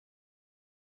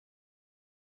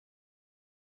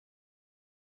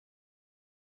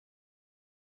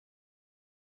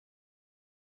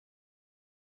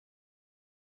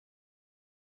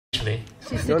actually.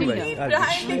 She's sitting worry. here.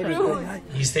 Brian De Cruz.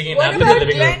 He's taking a What nap in the about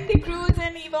living Glenn room. De Cruz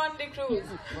and Yvonne De Cruz?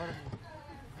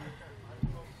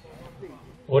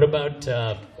 What about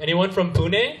anyone from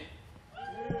Pune?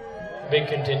 Big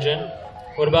contingent.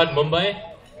 What about Mumbai?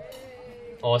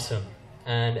 Awesome.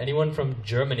 And anyone from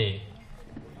Germany?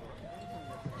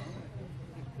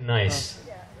 Nice.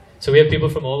 So we have people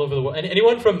from all over the world.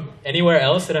 Anyone from anywhere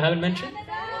else that I haven't mentioned?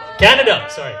 Canada!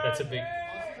 Sorry, that's a big...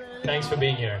 Thanks for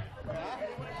being here.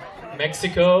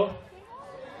 Mexico,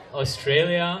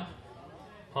 Australia,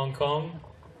 Hong Kong,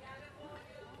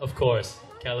 of course,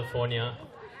 California.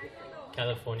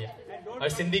 Our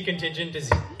Sindhi contingent is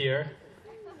here.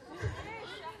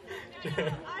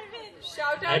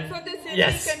 Shout out for the Sindhi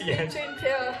yes. contingent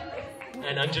here.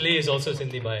 And Anjali is also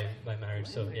Sindhi by marriage,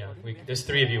 so yeah, there's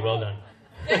three of you, well done.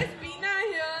 There's Beena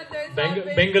here, there's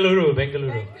always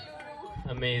Bengaluru.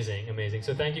 Amazing.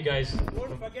 So thank you guys.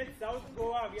 Don't forget South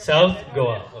Goa. South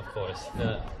Goa, of course,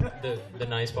 the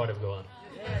nice part of Goa.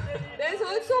 There's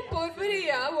also Porvorim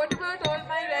here. What about all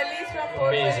my rallies from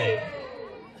Porvorim? Amazing.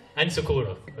 And Sukur,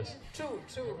 of course. True.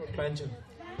 Panjim.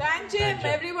 Panjim,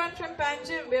 everyone from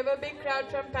Panjim. We have a big crowd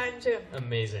from Panjim.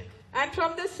 Amazing. And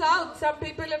from the south, some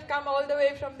people have come all the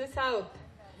way from the south.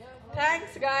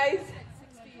 Thanks, guys.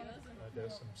 There are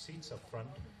some seats up front.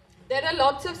 There are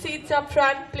lots of seats up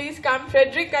front. Please come.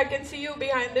 Frederick, I can see you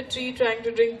behind the tree trying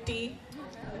to drink tea.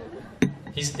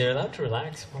 They're allowed to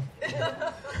relax.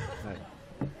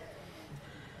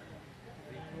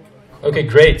 Okay,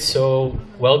 great. So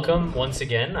welcome once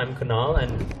again. I'm Kunal,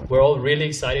 and we're all really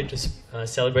excited to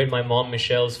celebrate my mom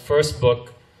Michelle's first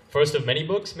of many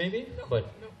books maybe, but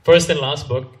first and last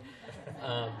book,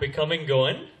 Becoming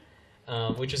GOAN,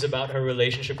 which is about her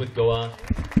relationship with Goa.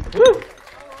 Woo!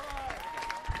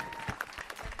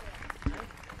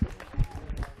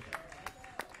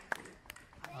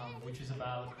 Which is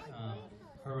about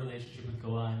her relationship with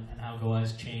Goa and how Goa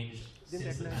has changed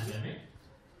since the pandemic.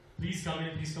 Please come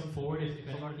in, please come forward. If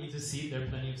anyone needs a seat, there are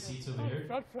plenty of seats over here.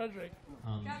 Come and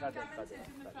sit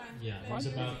in the front. Yeah,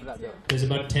 there's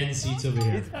about 10 seats over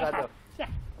here.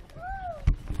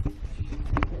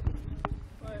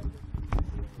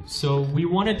 So we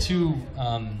wanted to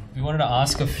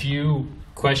ask a few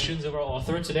questions of our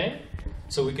author today,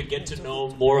 so we could get to know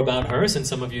more about her, since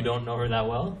some of you don't know her that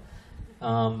well.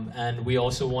 And we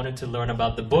also wanted to learn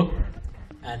about the book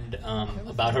and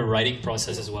about her writing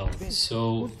process as well.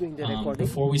 So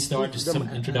before we start, just some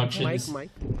introductions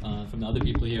from the other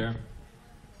people here.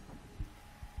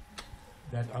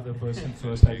 That other person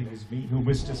first, I think, is me, who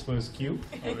missed his first cue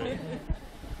already.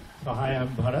 So hi, I'm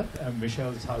Bharat. I'm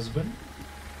Michelle's husband.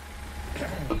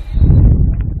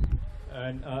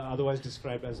 And otherwise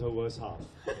described as her worst half.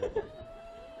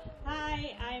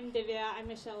 Hi, I'm Divya. I'm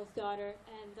Michelle's daughter,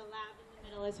 and the lab in the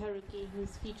middle is Haruki,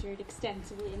 who's featured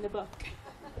extensively in the book.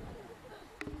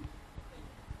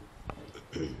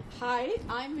 Hi,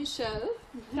 I'm Michelle.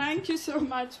 Thank you so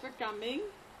much for coming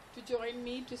to join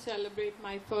me to celebrate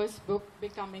my first book,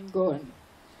 Becoming GOAN.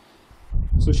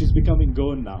 So she's becoming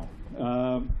GOAN now.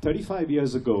 35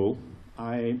 years ago,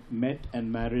 I met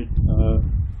and married a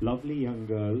lovely young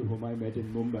girl whom I met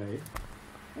in Mumbai,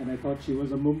 and I thought she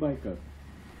was a Mumbaiker.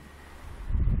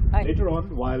 Later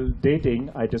on, while dating,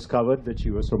 I discovered that she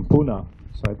was from Pune,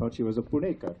 so I thought she was a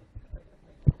Punekar.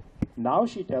 Now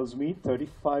she tells me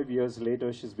 35 years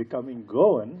later she's becoming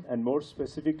Goan, and more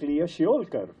specifically a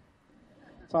Shiolkar.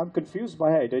 So I'm confused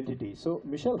by her identity. So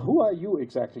Michelle, who are you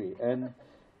exactly? And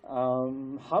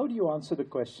how do you answer the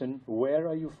question, where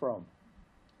are you from?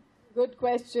 Good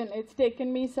question. It's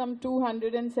taken me some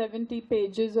 270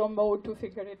 pages or more to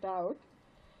figure it out.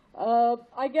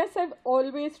 I guess I've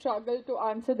always struggled to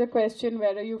answer the question,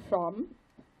 where are you from?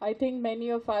 I think many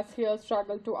of us here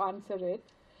struggle to answer it,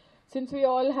 since we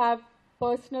all have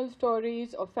personal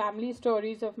stories or family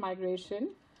stories of migration.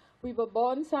 We were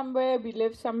born somewhere, we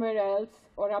lived somewhere else,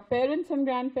 or our parents and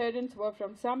grandparents were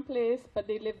from some place, but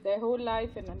they lived their whole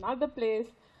life in another place,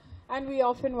 and we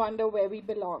often wonder where we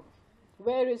belong.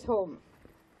 Where is home?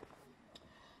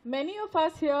 Many of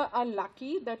us here are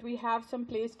lucky that we have some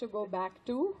place to go back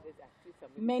to.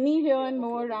 Many here and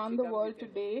more around the world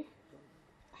today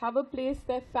have a place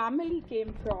their family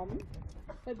came from,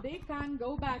 but they can't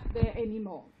go back there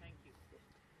anymore.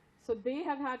 So they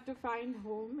have had to find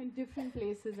home in different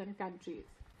places and countries.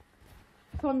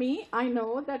 For me, I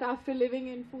know that after living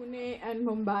in Pune and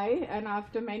Mumbai and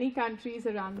after many countries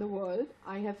around the world,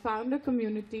 I have found a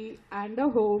community and a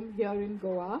home here in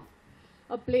Goa,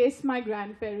 a place my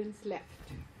grandparents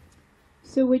left.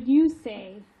 So would you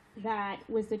say that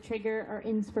was the trigger or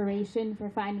inspiration for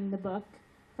finding the book,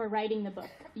 for writing the book,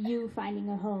 you finding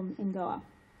a home in Goa?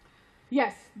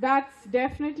 Yes, that's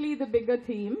definitely the bigger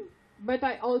theme, but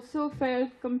I also felt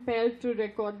compelled to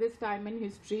record this time in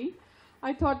history.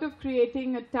 I thought of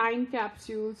creating a time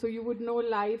capsule so you would know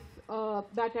life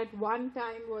that at one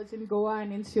time was in Goa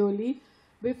and in Seoli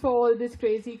before all this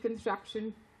crazy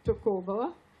construction took over.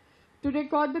 To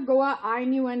record the Goa I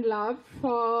knew and loved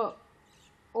for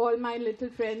all my little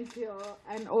friends here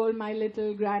and all my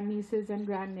little grandnieces and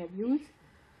grandnephews.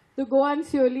 The Goa and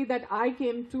Seoli that I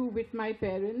came to with my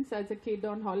parents as a kid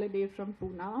on holiday from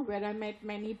Pune, where I met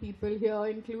many people here,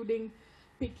 including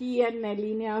Piki and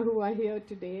Nelinia, who are here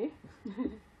today.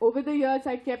 Over the years,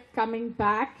 I kept coming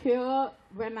back here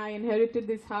when I inherited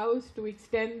this house to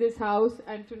extend this house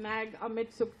and to nag Amit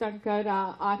Suktankar,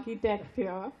 our architect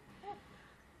here.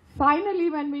 Finally,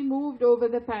 when we moved over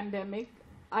the pandemic,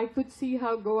 I could see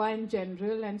how Goa in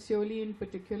general and Seoli in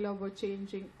particular were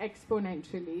changing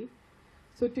exponentially.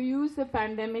 So to use the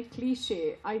pandemic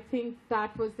cliche, I think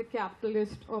that was the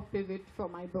catalyst or pivot for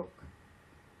my book.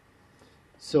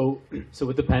 So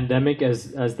with the pandemic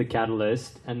as the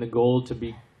catalyst and the goal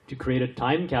to create a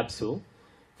time capsule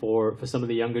for some of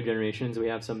the younger generations, we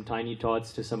have some tiny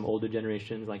tots to some older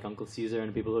generations like Uncle Caesar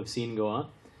and people who have seen Goa.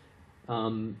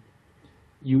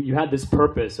 You had this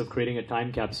purpose of creating a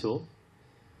time capsule.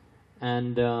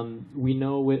 And we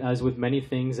know, as with many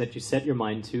things that you set your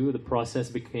mind to, the process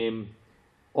became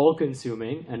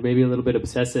all-consuming and maybe a little bit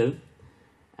obsessive.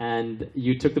 And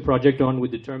you took the project on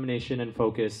with determination and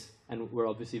focus, and we're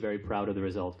obviously very proud of the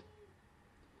result.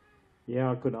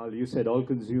 Yeah, Kunal, you said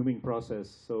all-consuming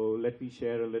process. So let me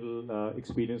share a little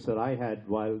experience that I had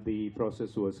while the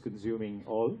process was consuming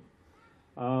all.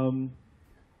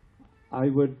 I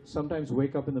would sometimes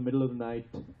wake up in the middle of the night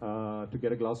to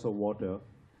get a glass of water.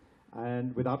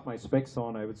 And without my specs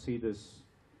on, I would see this,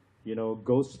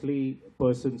 ghostly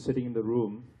person sitting in the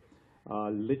room,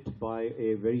 lit by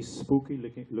a very spooky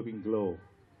looking glow.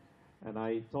 And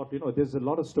I thought, there's a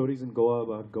lot of stories in Goa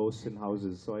about ghosts in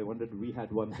houses, so I wondered we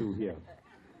had one too here.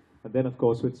 And then, of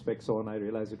course, with specs on, I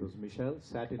realized it was Michelle,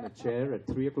 sat in a chair at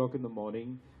 3 o'clock in the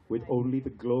morning with only the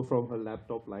glow from her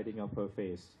laptop lighting up her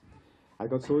face. I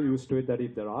got so used to it that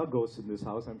if there are ghosts in this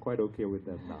house, I'm quite okay with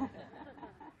them now.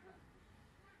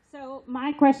 So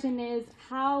my question is,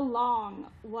 how long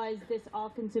was this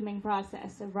all-consuming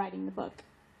process of writing the book?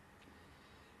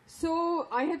 So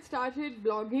I had started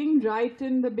blogging right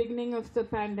in the beginning of the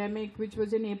pandemic, which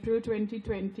was in April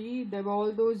 2020. There were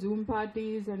all those Zoom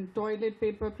parties and toilet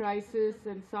paper crisis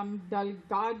and some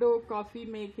Delgado coffee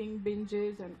making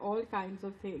binges and all kinds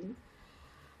of things.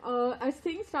 As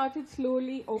things started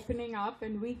slowly opening up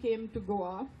and we came to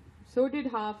Goa, so did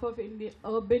half of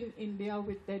urban India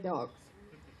with their dogs.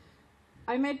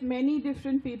 I met many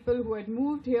different people who had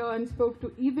moved here and spoke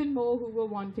to even more who were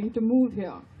wanting to move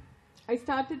here. I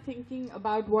started thinking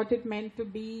about what it meant to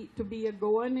be a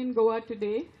Goan in Goa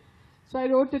today. So I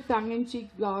wrote a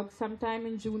tongue-in-cheek blog sometime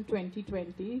in June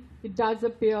 2020. It does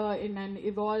appear in an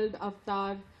evolved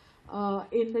avatar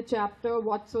in the chapter,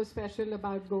 What's So Special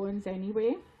About Goans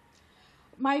Anyway?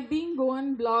 My Being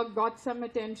Goan blog got some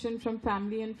attention from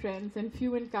family and friends, and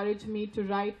few encouraged me to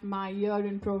write my year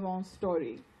in Provence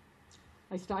story.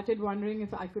 I started wondering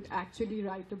if I could actually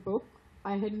write a book.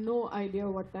 I had no idea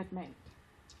what that meant.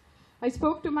 I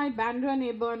spoke to my Bandra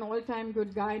neighbor and all-time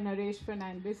good guy, Naresh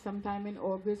Fernandez, sometime in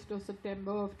August or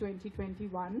September of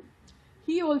 2021.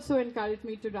 He also encouraged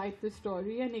me to write the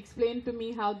story and explained to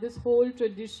me how this whole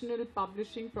traditional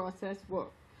publishing process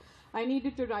worked. I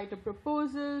needed to write a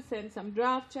proposal, send some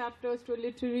draft chapters to a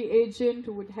literary agent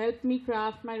who would help me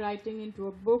craft my writing into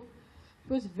a book.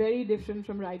 It was very different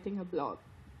from writing a blog.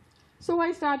 So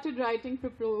I started writing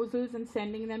proposals and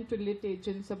sending them to lit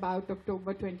agents about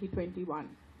October 2021.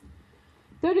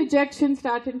 The rejection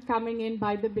started coming in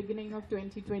by the beginning of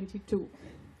 2022,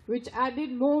 which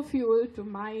added more fuel to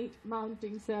my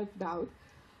mounting self-doubt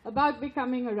about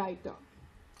becoming a writer.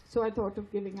 So I thought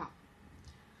of giving up.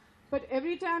 But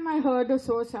every time I heard or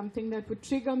saw something that would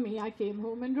trigger me, I came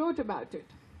home and wrote about it.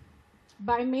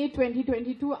 By May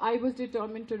 2022, I was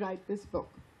determined to write this book.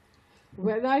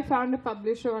 Whether I found a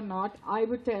publisher or not, I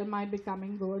would tell my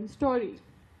becoming Goan story.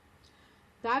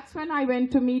 That's when I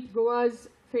went to meet Goa's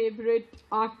favorite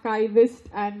archivist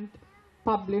and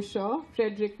publisher,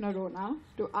 Frederick Narona,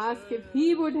 to ask if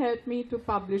he would help me to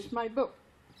publish my book.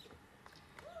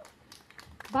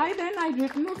 By then, I'd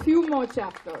written a few more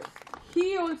chapters.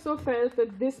 He also felt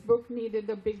that this book needed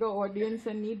a bigger audience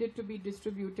and needed to be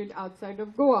distributed outside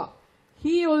of Goa.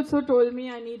 He also told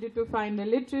me I needed to find a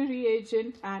literary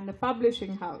agent and a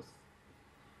publishing house.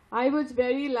 I was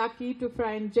very lucky to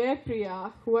find Jay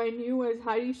Priya, who I knew as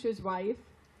Harish's wife,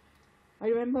 I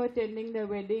remember attending their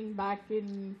wedding back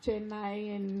in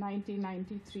Chennai in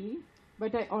 1993,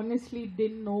 but I honestly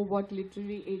didn't know what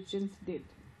literary agents did.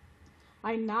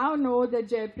 I now know that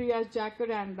Jayapriya's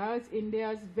Jacaranda is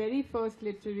India's very first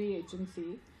literary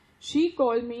agency. She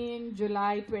called me in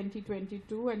July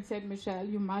 2022 and said, Michelle,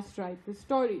 you must write the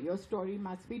story. Your story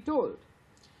must be told.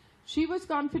 She was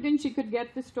confident she could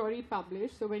get the story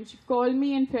published. So when she called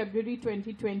me in February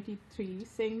 2023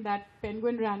 saying that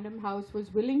Penguin Random House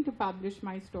was willing to publish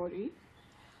my story,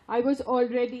 I was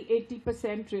already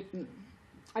 80% written.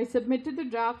 I submitted the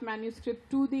draft manuscript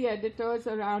to the editors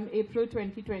around April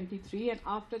 2023, and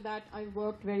after that I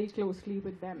worked very closely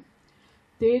with them.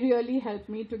 They really helped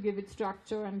me to give it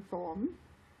structure and form.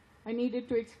 I needed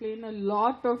to explain a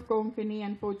lot of Konkani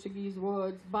and Portuguese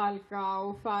words,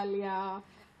 balcao, falha,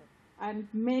 and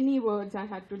many words I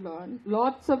had to learn.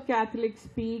 Lots of Catholic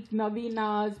speak,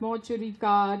 novenas, mortuary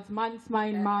cards, months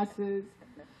mind masses.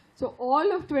 So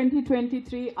all of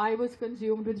 2023 I was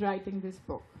consumed with writing this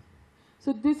book.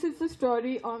 So this is the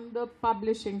story on the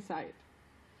publishing side.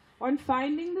 On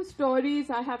finding the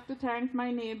stories, I have to thank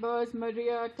my neighbors,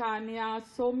 Maria, Tanya,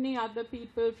 so many other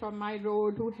people from my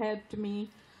road who helped me.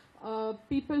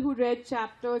 People who read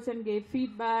chapters and gave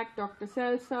feedback, Dr.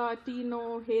 Selsa,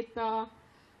 Tino, Heta.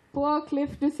 Poor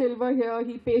Cliff De Silva here,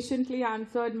 he patiently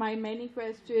answered my many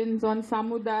questions on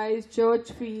samudais,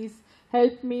 church fees,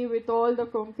 helped me with all the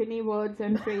Konkani words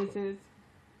and phrases.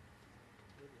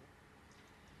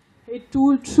 It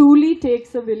truly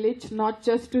takes a village not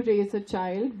just to raise a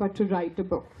child, but to write a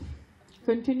book.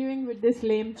 Continuing with this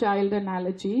lame child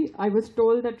analogy, I was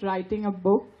told that writing a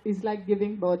book is like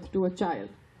giving birth to a child.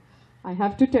 I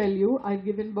have to tell you, I've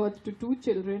given birth to 2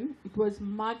 children. It was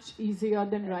much easier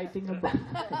than writing a book.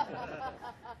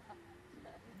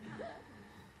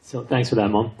 So thanks for that,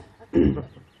 Mom.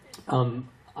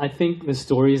 I think the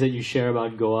stories that you share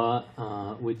about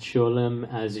Goa with Cholam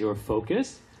as your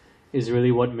focus is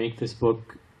really what make this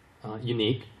book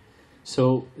unique.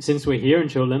 So since we're here in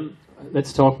Cholam,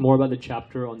 let's talk more about the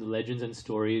chapter on the legends and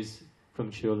stories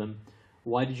from Cholam.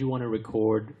 Why did you want to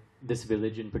record this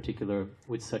village in particular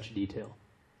with such detail?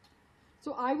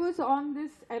 So I was on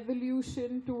this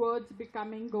evolution towards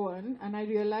becoming Goan, and I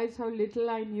realized how little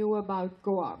I knew about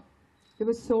Goa. There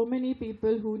were so many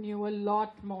people who knew a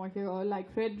lot more here,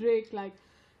 like Frederick, like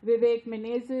Vivek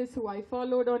Menezes, who I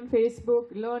followed on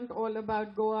Facebook, learned all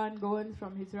about Goa and Goans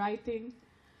from his writing.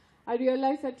 I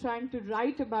realized that trying to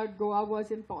write about Goa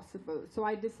was impossible, so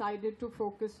I decided to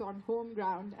focus on home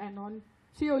ground and on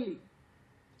Seoli.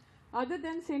 Other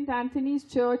than St. Anthony's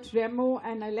Church, Remo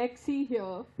and Alexi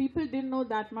here, people didn't know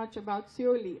that much about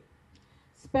Seoli.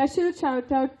 Special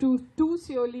shout out to 2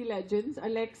 Seoli legends,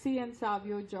 Alexi and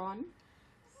Savio John,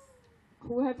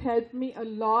 who have helped me a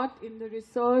lot in the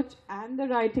research and the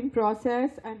writing process,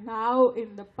 and now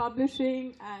in the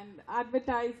publishing and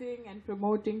advertising and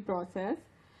promoting process.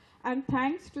 And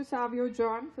thanks to Savio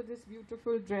John for this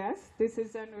beautiful dress. This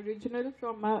is an original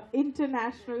from an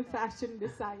international fashion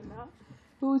designer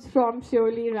who's from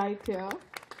Seoli right here.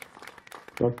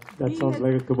 That sounds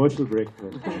like a commercial break.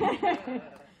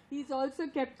 He's also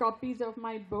kept copies of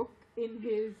my book in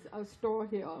his store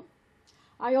here.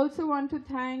 I also want to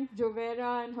thank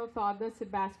Jovera and her father,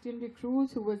 Sebastian de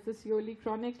Cruz, who was the Seoli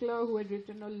chronicler, who had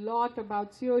written a lot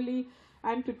about Seoli,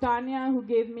 and to Tanya, who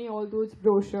gave me all those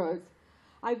brochures.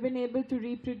 I've been able to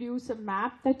reproduce a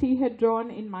map that he had drawn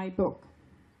in my book.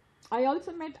 I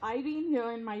also met Irene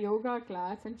here in my yoga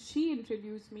class, and she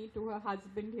introduced me to her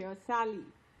husband here, Sally.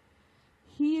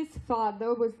 His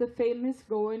father was the famous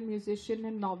Goan musician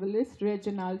and novelist,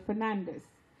 Reginald Fernandez.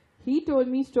 He told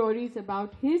me stories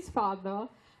about his father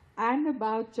and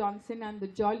about Johnson and the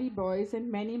Jolly Boys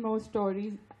and many more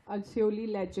stories of Seoli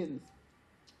legends.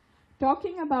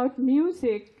 Talking about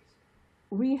music,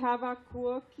 we have a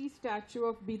quirky statue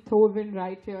of Beethoven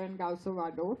right here in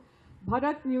Gausovado.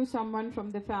 Bharat knew someone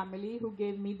from the family who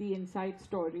gave me the inside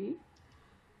story.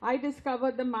 I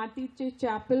discovered the Matiche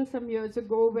Chapel some years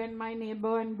ago when my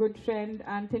neighbor and good friend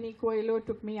Anthony Coelho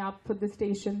took me up for the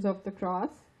Stations of the Cross.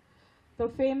 The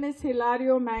famous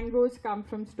Hilario mangoes come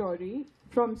from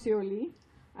Seoli,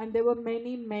 and there were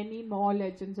many, many more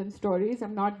legends and stories.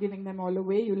 I'm not giving them all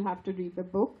away. You'll have to read the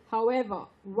book. However,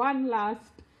 one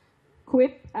last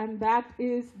quip, and that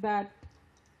is that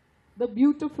the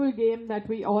beautiful game that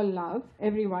we all love,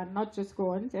 everyone, not just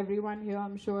Goans, everyone here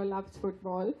I'm sure loves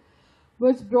football,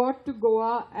 was brought to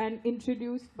Goa and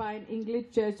introduced by an English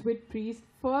Jesuit priest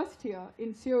first here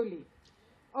in Seoli.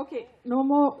 Okay, no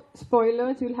more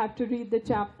spoilers. You'll have to read the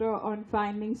chapter on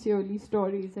finding Seoli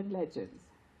stories and legends.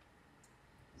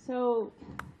 So,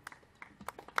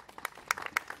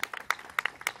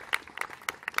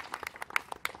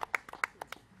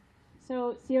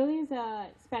 So Seoli is a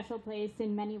special place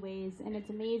in many ways, and it's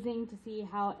amazing to see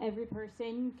how every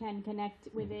person can connect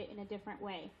with it in a different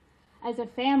way. As a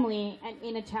family, and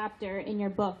in a chapter in your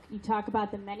book, you talk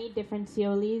about the many different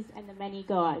Seolis and the many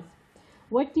Goas.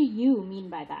 What do you mean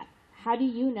by that? How do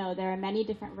you know there are many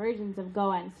different versions of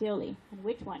Goa and Seoli, and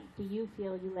which one do you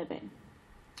feel you live in?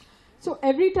 So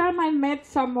every time I met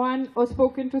someone or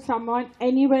spoken to someone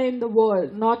anywhere in the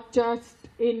world, not just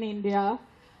in India,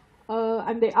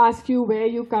 and they ask you where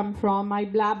you come from, I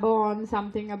blabber on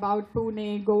something about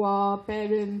Pune, Goa,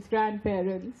 parents,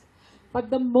 grandparents. But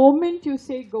the moment you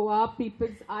say Goa,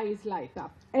 people's eyes light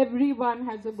up. Everyone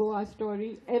has a Goa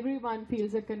story. Everyone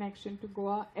feels a connection to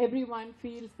Goa. Everyone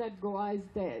feels that Goa is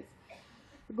theirs.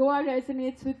 Goa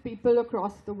resonates with people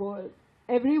across the world.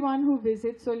 Everyone who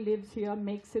visits or lives here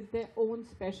makes it their own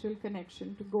special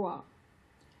connection to Goa.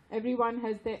 Everyone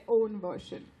has their own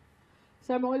version.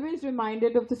 So I'm always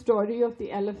reminded of the story of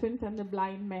the elephant and the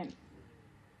blind men.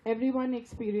 Everyone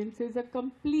experiences a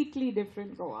completely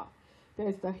different Goa.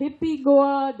 There's the hippie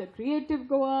Goa, the creative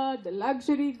Goa, the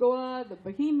luxury Goa, the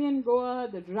bohemian Goa,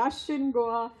 the Russian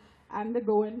Goa, and the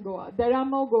Goan Goa. There are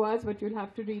more Goas, but you'll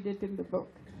have to read it in the book.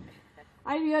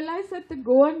 I realized that the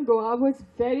Goan Goa was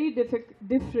very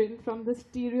different from the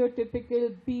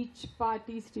stereotypical beach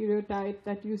party stereotype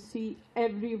that you see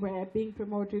everywhere being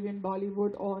promoted in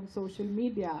Bollywood or on social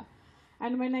media.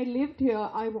 And when I lived here,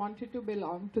 I wanted to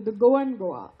belong to the Goan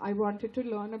Goa. I wanted to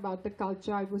learn about the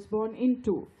culture I was born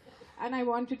into. And I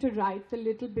wanted to write the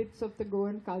little bits of the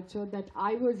Goan culture that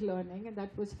I was learning and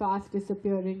that was fast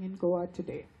disappearing in Goa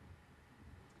today.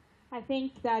 I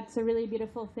think that's a really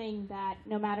beautiful thing, that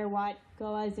no matter what,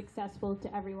 Goa is accessible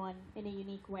to everyone in a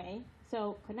unique way.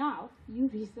 So, Kunal, you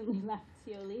recently left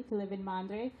Seoli to live in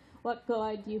Mandre. What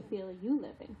Goa do you feel you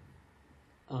live in?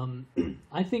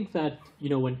 I think that,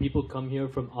 when people come here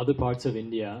from other parts of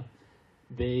India,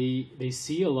 they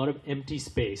see a lot of empty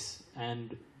space,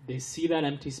 and they see that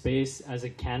empty space as a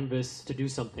canvas to do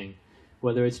something,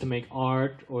 whether it's to make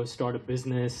art or start a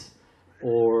business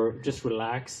or just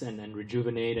relax and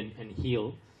rejuvenate and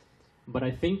heal. But I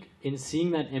think in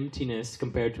seeing that emptiness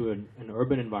compared to an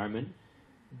urban environment,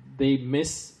 they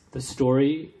miss the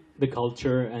story, the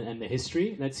culture, and the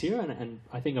history that's here, and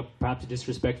I think are perhaps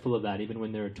disrespectful of that, even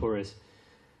when they're a tourist.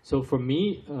 So for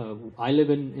me, I live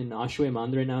in Ashway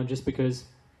Mandre now just because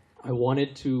I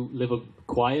wanted to live a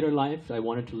quieter life. I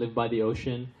wanted to live by the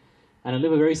ocean, and I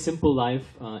live a very simple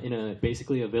life in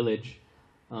basically a village,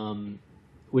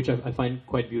 which I find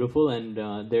quite beautiful. And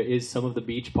there is some of the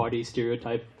beach party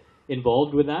stereotype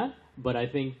involved with that, but I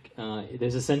think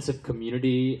there's a sense of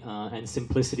community and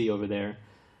simplicity over there,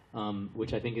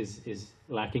 which I think is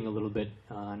lacking a little bit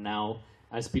now,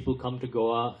 as people come to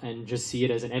Goa and just see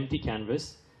it as an empty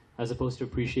canvas, as opposed to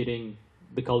appreciating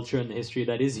the culture and the history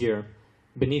that is here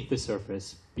beneath the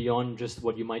surface, beyond just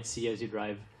what you might see as you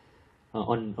drive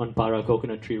on Para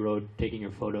Coconut Tree Road taking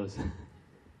your photos.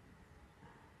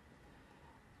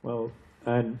 Well,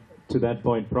 and to that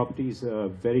point, property is a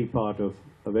very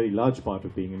large part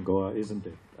of being in Goa, isn't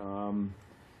it?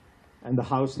 And the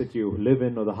house that you live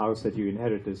in or the house that you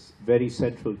inherit is very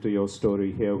central to your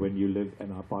story here when you live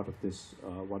and are part of this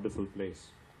wonderful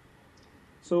place.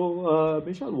 So,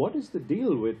 Michelle, what is the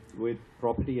deal with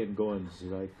property and Goans?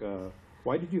 Like,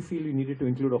 why did you feel you needed to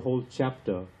include a whole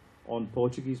chapter on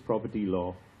Portuguese property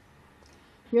law?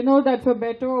 You know that for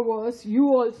better or worse, you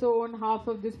also own half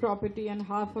of this property and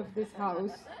half of this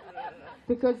house,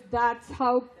 because that's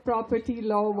how property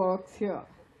law works here.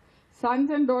 Sons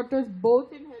and daughters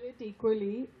both inherit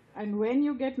equally, and when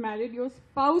you get married, your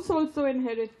spouse also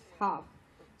inherits half.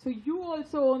 So you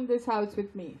also own this house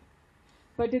with me.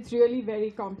 But it's really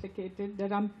very complicated.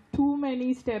 There are too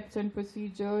many steps and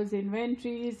procedures,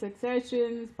 inventories,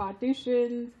 successions,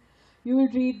 partitions. You will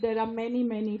read there are many,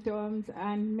 many terms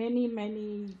and many,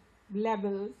 many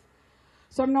levels.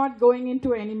 So I'm not going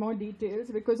into any more details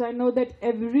because I know that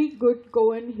every good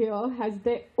Goan here has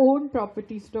their own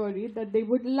property story that they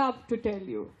would love to tell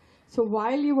you. So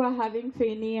while you are having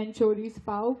Feni and Chori's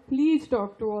Pao, please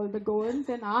talk to all the Goans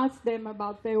and ask them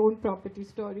about their own property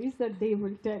stories that they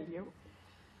will tell you.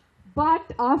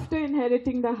 But after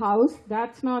inheriting the house,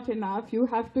 that's not enough. You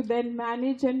have to then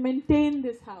manage and maintain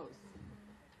this house.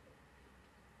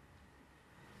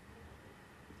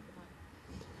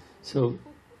 So,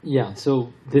 yeah,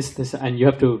 so this, and you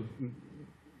have to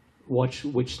watch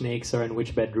which snakes are in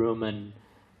which bedroom and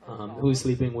who's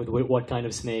sleeping with what kind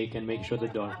of snake, and make sure the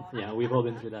dog, yeah, we've all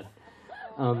been through that.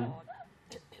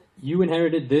 You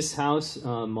inherited this house,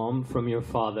 Mom, from your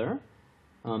father.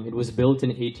 It was built in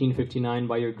 1859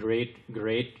 by your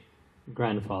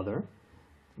great-great-grandfather.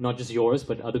 not just yours,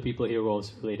 but other people here were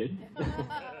also related.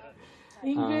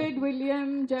 Ingrid,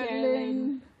 William,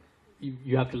 Geraldine.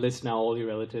 You have to list now all your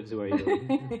relatives who are here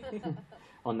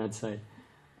on that side.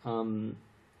 Then,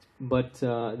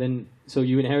 so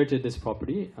you inherited this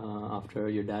property after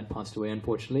your dad passed away,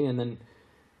 unfortunately, and then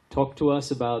talk to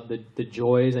us about the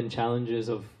joys and challenges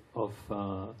of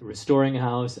restoring a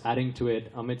house, adding to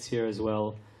it. Amit's here as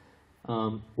well.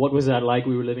 What was that like?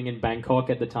 We were living in Bangkok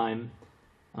at the time.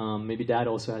 Maybe Dad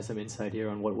also has some insight here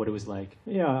on what it was like.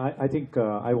 Yeah, I think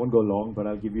I won't go long, but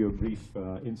I'll give you a brief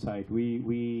insight.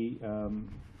 We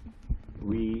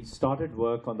started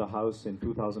work on the house in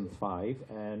 2005,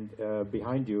 and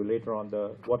behind you, later on,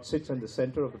 what sits in the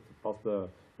center of the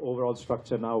overall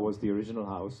structure now was the original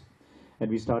house.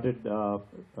 And we started,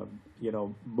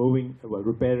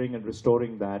 repairing and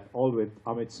restoring that, all with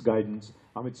Amit's guidance,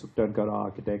 Amit Suktankar, our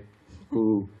architect,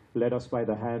 who led us by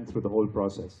the hand through the whole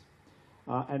process.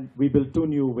 And we built 2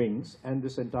 new wings, and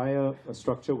this entire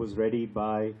structure was ready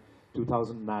by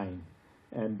 2009.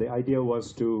 And the idea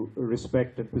was to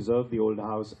respect and preserve the old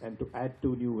house and to add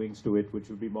 2 new wings to it, which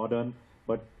would be modern,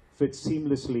 but fit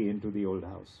seamlessly into the old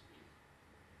house.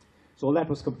 So all that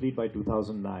was complete by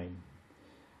 2009.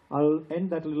 I'll end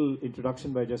that little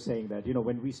introduction by just saying that,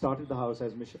 when we started the house,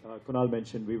 as Kunal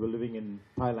mentioned, we were living in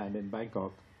Thailand, in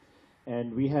Bangkok.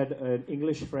 And we had an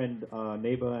English friend,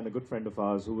 neighbor, and a good friend of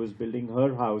ours who was building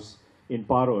her house in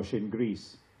Paros in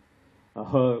Greece,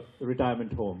 her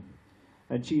retirement home.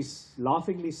 And she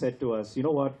laughingly said to us, you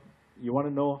know what, you want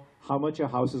to know how much your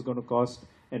house is going to cost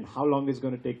and how long it's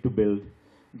going to take to build?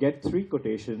 Get 3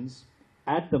 quotations,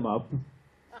 add them up,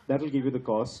 that'll give you the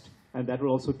cost, and that will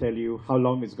also tell you how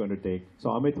long it's going to take. So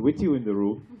Amit, with you in the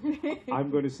room, I'm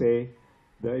going to say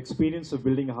the experience of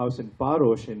building a house in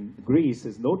Paros in Greece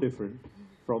is no different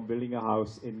from building a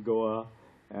house in Goa,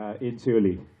 in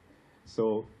Seoul.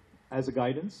 So as a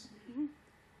guidance,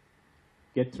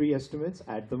 get 3 estimates,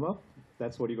 add them up,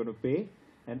 that's what you're going to pay,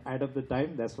 and add up the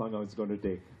time, that's how long it's going to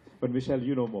take. But Michelle,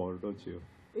 you know more, don't you?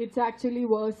 It's actually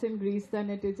worse in Greece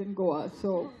than it is in Goa,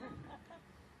 so...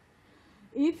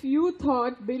 If you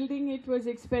thought building it was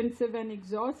expensive and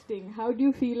exhausting, how do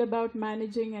you feel about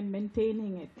managing and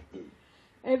maintaining it?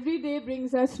 Every day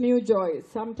brings us new joys.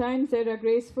 Sometimes there are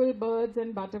graceful birds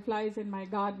and butterflies in my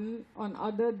garden. On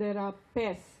other, there are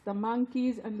pests, the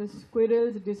monkeys and the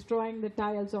squirrels destroying the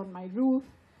tiles on my roof,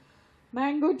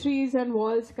 mango trees and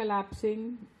walls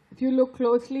collapsing. If you look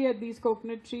closely at these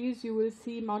coconut trees, you will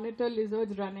see monitor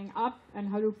lizards running up and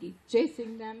haruki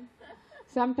chasing them.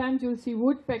 Sometimes you'll see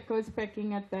woodpeckers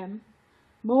pecking at them.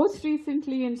 Most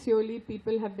recently in Seoul,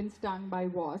 people have been stung by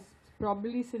wasps.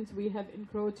 Probably since we have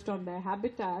encroached on their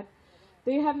habitat,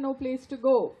 they have no place to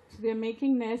go. So they're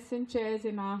making nests and chairs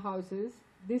in our houses.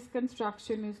 This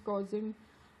construction is causing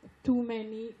too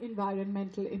many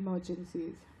environmental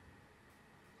emergencies.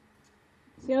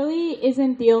 Seoul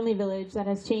isn't the only village that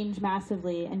has changed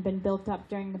massively and been built up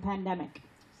during the pandemic.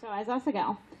 So as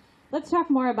Asagao, let's talk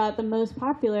more about the most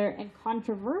popular and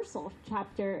controversial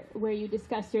chapter where you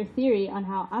discuss your theory on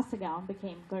how Asagao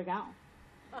became Gurgaon.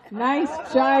 Nice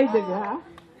try, Divya.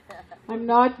 I'm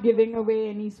not giving away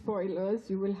any spoilers.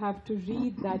 You will have to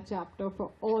read that chapter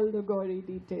for all the gory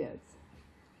details.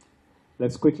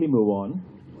 Let's quickly move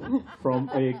on from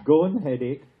a Goan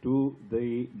headache to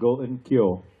the Goan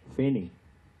cure, Feni.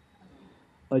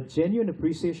 A genuine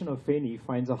appreciation of Feni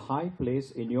finds a high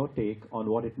place in your take on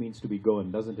what it means to be Goan,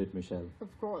 doesn't it, Michelle?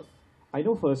 Of course. I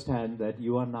know firsthand that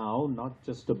you are now not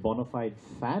just a bona fide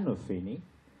fan of Feni,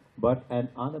 but an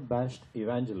unabashed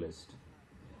evangelist.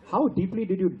 How deeply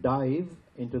did you dive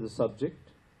into the subject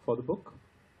for the book?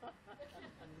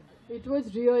 It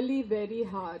was really very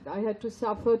hard. I had to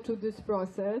suffer through this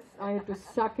process. I had to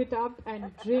suck it up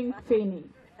and drink Feni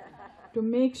to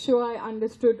make sure I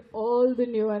understood all the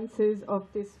nuances of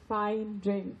this fine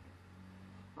drink.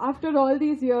 After all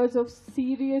these years of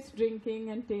serious drinking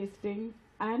and tasting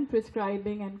and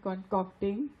prescribing and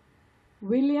concocting,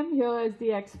 William here is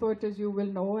the expert, as you will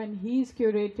know, and he's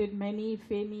curated many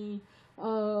Feni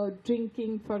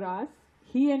drinking for us.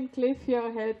 He and Cliff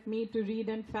here helped me to read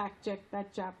and fact check that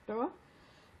chapter.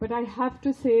 But I have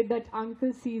to say that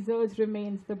Uncle Caesar's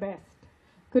remains the best.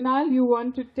 Kunal, you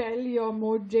want to tell your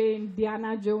Mojay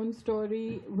Indiana Jones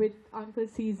story with Uncle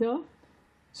Caesar?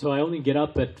 So I only get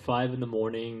up at 5 in the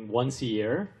morning once a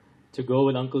year to go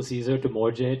with Uncle Caesar to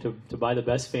Morjay to buy the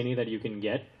best Feni that you can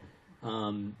get.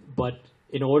 But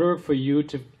in order for you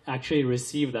to actually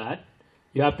receive that,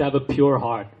 you have to have a pure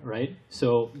heart, right?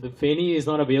 So the Feni is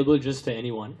not available just to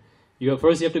anyone.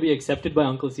 First you have to be accepted by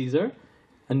Uncle Caesar,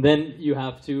 and then you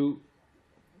have to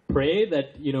pray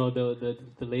that the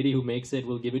lady who makes it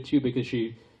will give it to you because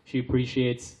she She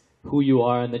appreciates who you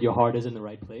are and that your heart is in the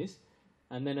right place.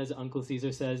 And then, as Uncle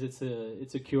Caesar says,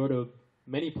 it's a cure to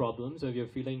many problems. So if you're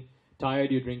feeling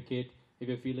tired, you drink it. If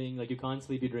you're feeling like you can't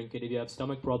sleep, you drink it. If you have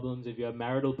stomach problems, if you have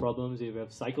marital problems, if you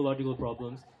have psychological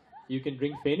problems, you can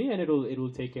drink Feni and it'll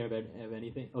take care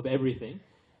of everything.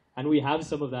 And we have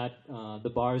some of that. The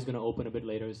bar is going to open a bit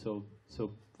later, so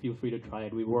feel free to try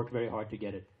it. We worked very hard to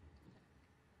get it.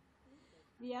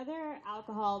 The other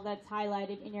alcohol that's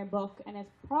highlighted in your book, and is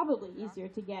probably easier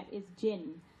to get, is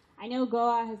gin. I know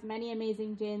Goa has many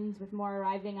amazing gins, with more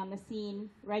arriving on the scene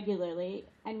regularly,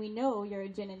 and we know you're a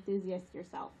gin enthusiast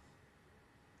yourself.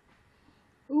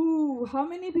 Ooh, how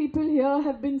many people here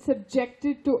have been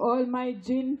subjected to all my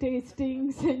gin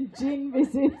tastings and gin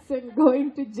visits and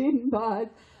going to gin bars?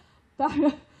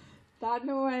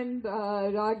 Tanu and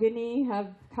Ragini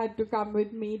have had to come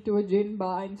with me to a gin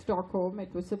bar in Stockholm.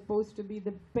 It was supposed to be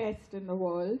the best in the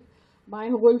world. My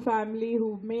whole family,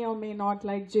 who may or may not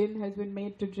like gin, has been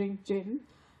made to drink gin.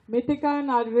 Mithika and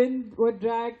Arvind were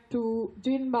dragged to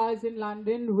gin bars in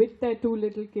London with their 2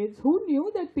 little kids. Who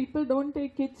knew that people don't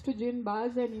take kids to gin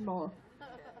bars anymore?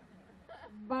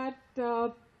 But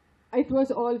it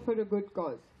was all for a good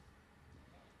cause.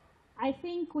 I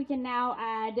think we can now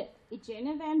add a gin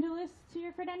evangelist to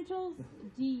your credentials.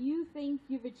 Do you think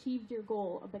you've achieved your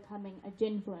goal of becoming a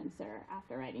ginfluencer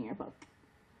after writing your book?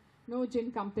 No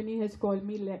gin company has called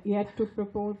me yet to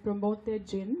promote their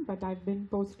gin, but I've been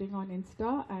posting on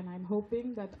Insta, and I'm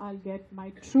hoping that I'll get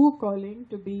my true calling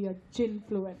to be a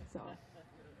ginfluencer.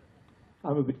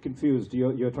 I'm a bit confused.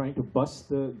 You're trying to bust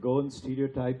the Goan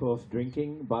stereotype of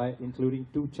drinking by including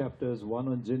 2 chapters, one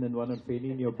on gin and one on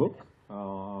Feni in your book?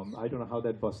 I don't know how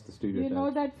that busts the stereotype. You know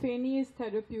that Feni is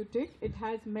therapeutic. It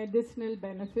has medicinal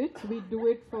benefits. We do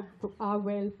it for our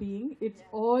well-being. It's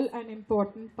all an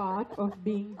important part of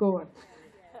being Goan.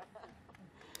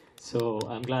 So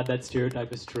I'm glad that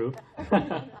stereotype is true.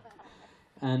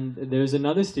 And there's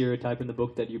another stereotype in the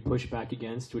book that you push back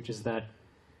against, which is that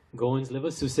Goans live a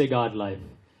susegad life.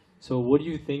 So what do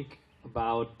you think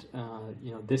about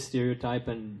this stereotype?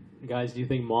 And guys, do you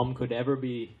think mom could ever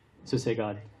be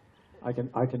susegad? I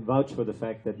can vouch for the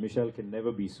fact that Michelle can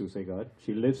never be susegad.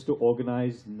 She lives to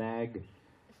organize, nag,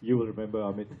 you will remember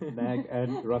Amit, nag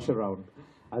and rush around.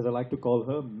 As I like to call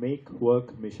her, make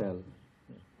work Michelle.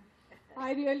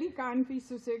 I really can't be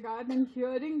susegad, and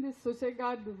hearing this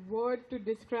susegad word to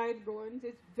describe Goans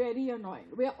is very annoying.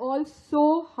 We're all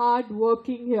so hard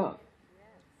working here.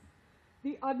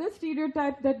 The other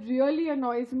stereotype that really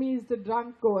annoys me is the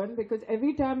drunk Goan, because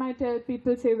every time I tell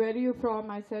people, say, where are you from?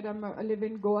 I said, I live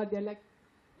in Goa. They're like...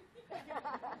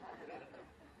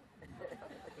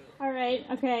 All right,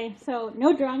 okay, so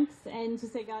no drunks and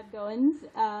Susegad Goans.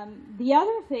 The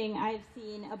other thing I've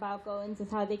seen about Goans is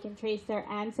how they can trace their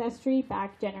ancestry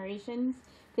back generations.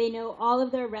 They know all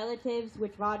of their relatives,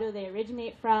 which Vado they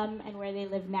originate from, and where they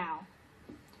live now.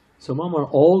 So, Mom, are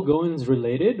all Goans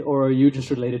related, or are you just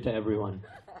related to everyone?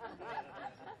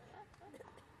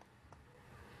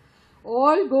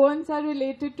 All Goans are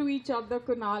related to each other,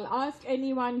 Kunal. Ask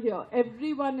anyone here.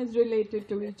 Everyone is related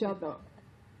to each other.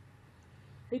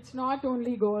 It's not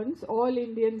only Goans. All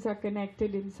Indians are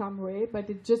connected in some way, but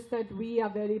it's just that we are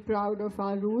very proud of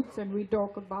our roots, and we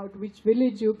talk about which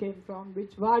village you came from,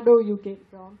 which Vado you came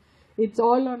from. It's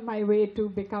all on my way to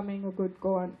becoming a good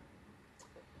Goan.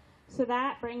 So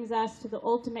that brings us to the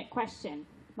ultimate question.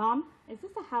 Mom, is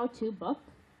this a how-to book?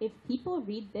 If people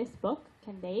read this book,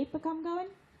 can they become Goan?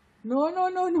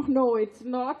 No. It's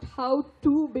not how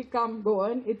to become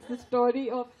Goan. It's the story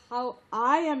of how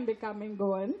I am becoming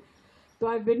Goan. So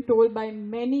I've been told by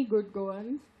many good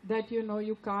Goans that,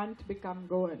 you can't become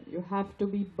Goan. You have to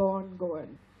be born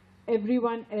Goan.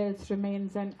 Everyone else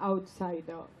remains an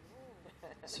outsider.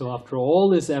 So after all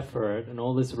this effort and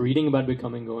all this reading about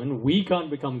becoming Goan, we can't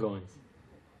become Goans.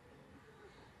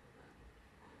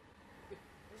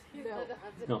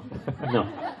 No.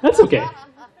 That's okay.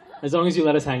 As long as you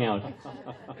let us hang out.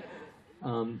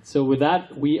 So with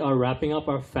that, we are wrapping up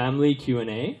our family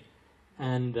Q&A.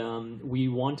 And we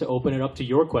want to open it up to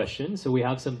your questions. So we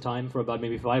have some time for about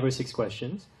maybe 5 or 6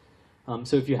 questions.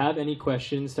 So if you have any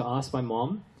questions to ask my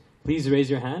mom, please raise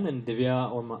your hand, and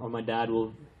Divya or my dad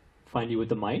will find you with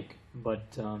the mic.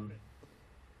 But,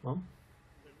 Mom?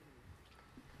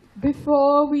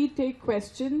 Before we take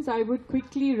questions, I would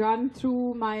quickly run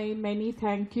through my many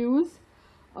thank yous.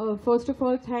 First of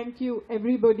all, thank you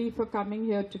everybody for coming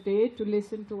here today to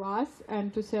listen to us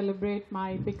and to celebrate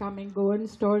my becoming Goan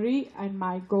story and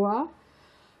my Goa.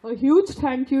 A huge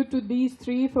thank you to these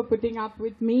 3 for putting up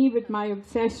with me with my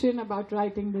obsession about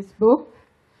writing this book.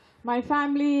 My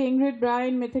family, Ingrid,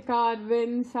 Brian, Mithika,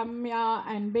 Arvind, Samya,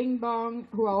 and Bing Bong,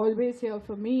 who are always here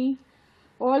for me.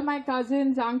 All my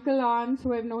cousins, uncle, aunts,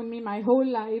 who have known me my whole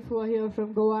life, who are here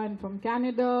from Goa and from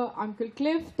Canada. Uncle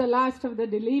Cliff, the last of the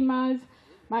Dilimas.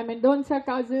 My Mendonça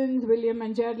cousins, William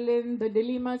and Geraldine, the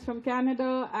Dilimas from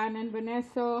Canada, Anne and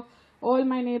Vanessa. All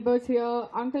my neighbors here,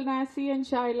 Uncle Nassi and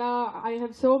Shaila. I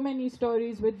have so many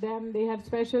stories with them. They have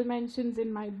special mentions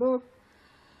in my book.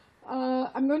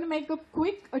 I'm going to make a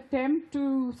quick attempt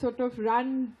to sort of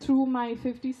run through my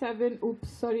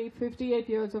 58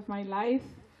 years of my life.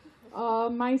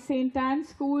 My St. Anne's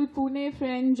School, Pune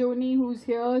friend Joni, who's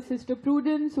here, Sister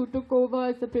Prudence, who took over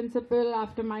as the principal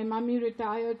after my mummy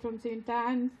retired from St.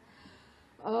 Anne's.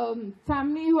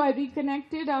 Family who I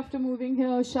reconnected after moving here,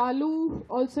 Shalu,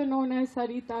 also known as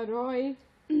Sarita Roy.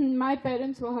 My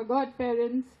parents were her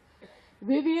godparents.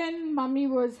 Vivian, mummy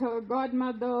was her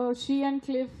godmother. She and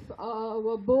Cliff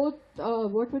were both,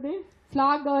 what were they?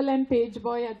 Flower girl and page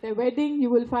boy at their wedding. You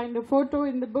will find a photo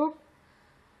in the book.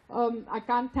 I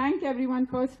can't thank everyone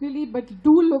personally, but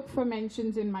do look for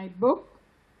mentions in my book.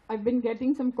 I've been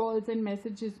getting some calls and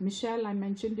messages. Michelle, I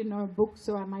mentioned in her book,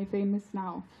 so am I famous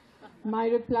now? My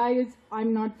reply is,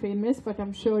 I'm not famous, but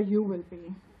I'm sure you will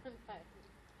be.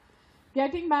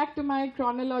 Getting back to my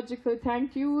chronological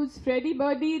thank yous, Freddie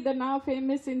Birdie, the now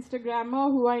famous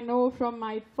Instagrammer who I know from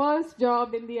my first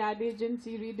job in the ad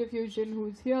agency Rediffusion,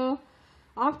 who's here.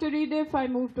 After Rediff, I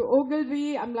moved to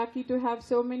Ogilvy. I'm lucky to have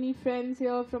so many friends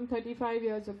here from 35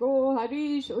 years ago.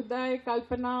 Harish, Uday,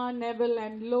 Kalpana, Neville,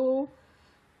 and Lo.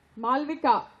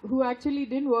 Malvika, who actually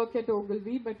didn't work at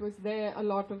Ogilvy but was there a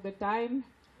lot of the time.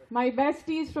 My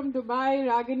besties from Dubai,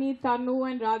 Ragini, Tanu,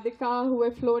 and Radhika, who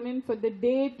have flown in for the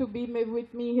day to be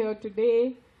with me here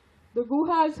today. The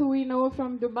Guhas, who we know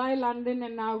from Dubai, London,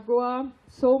 and now Goa.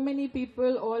 So many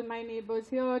people, all my neighbors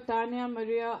here, Tanya,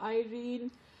 Maria, Irene,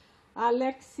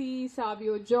 Alexi,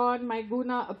 Savio, John, my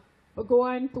Goa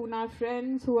and Pune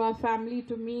friends who are family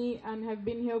to me and have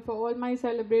been here for all my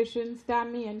celebrations.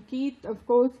 Tammy and Keith, of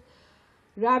course,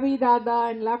 Ravi,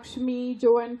 Dada, and Lakshmi,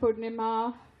 Joe and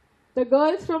Purnima. The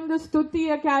girls from the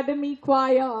Stuti Academy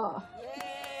Choir.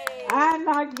 Yay. And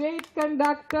our great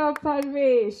conductor,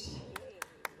 Parvesh.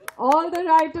 All the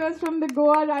writers from the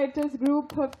Goa Writers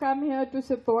Group have come here to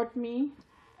support me.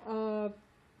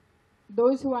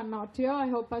 Those who are not here, I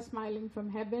hope are smiling from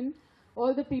heaven.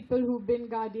 All the people who've been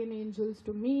guardian angels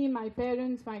to me, my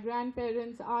parents, my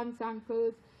grandparents, aunts,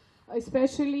 uncles,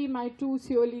 especially my two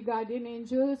Seoli guardian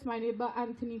angels, my neighbor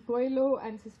Anthony Coelho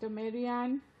and Sister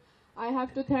Marianne. I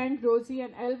have to thank Rosie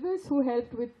and Elvis, who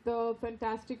helped with the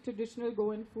fantastic traditional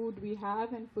Goan food we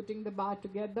have and putting the bar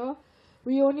together.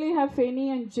 We only have Fanny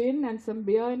and gin and some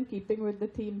beer in keeping with the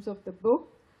themes of the book.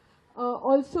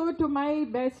 Also to my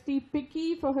bestie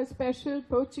Picky for her special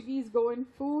Portuguese Goan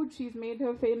food. She's made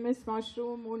her famous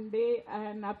mushroom, unde,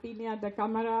 and apinha da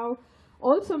camarão,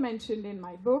 also mentioned in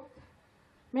my book.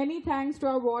 Many thanks to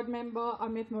our ward member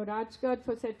Amit Morajkar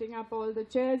for setting up all the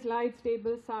chairs, lights,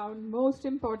 table, sound. Most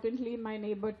importantly, my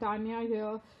neighbor Tanya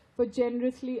here for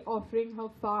generously offering her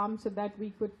farm so that we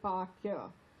could park here.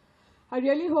 I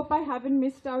really hope I haven't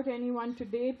missed out anyone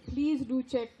today. Please do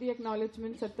check the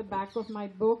acknowledgements at the back of my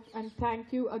book, and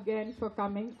thank you again for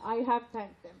coming. I have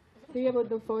thanked them. They were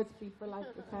the first people I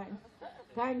have to thank.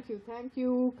 Thank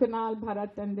you, Kunal,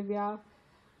 Bharat, and Divya.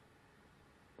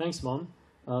 Thanks, Mom.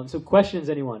 So questions,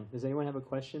 anyone? Does anyone have a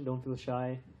question? Don't feel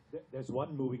shy. There's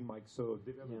one moving mic, so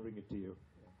Divya will bring it to you.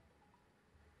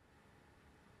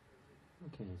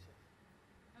 Okay.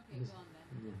 Okay, go on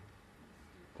then. Yeah.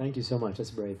 Thank you so much.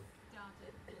 That's brave.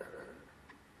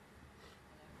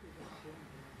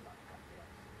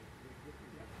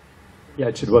 Yeah,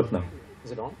 it should work now.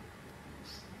 Is it on?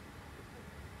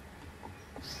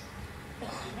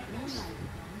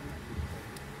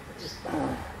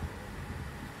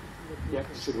 Yeah,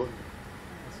 it should work.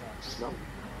 No?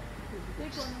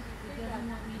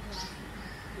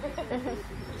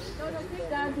 No, take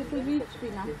that. It will reach me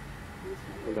now.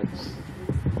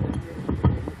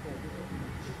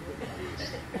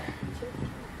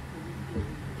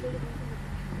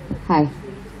 Hi.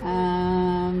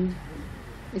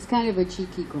 It's kind of a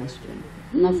cheeky question.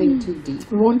 Nothing too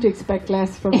deep. Won't expect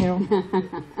less from you.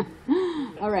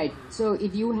 All right. So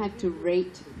if you had to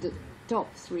rate the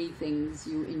top 3 things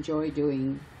you enjoy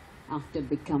doing after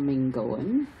becoming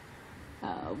Goan,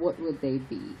 what would they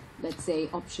be? Let's say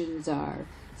options are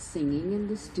singing in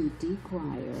the Stuti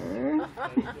choir,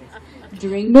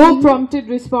 drinking. No prompted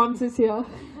responses here.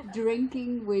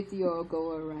 Drinking with your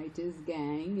Goa Writers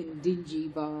gang in dingy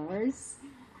bars,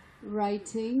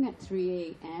 writing at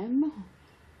 3 a.m.,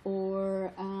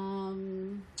 or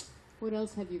What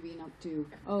else have you been up to?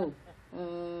 Oh,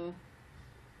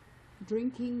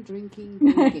 drinking,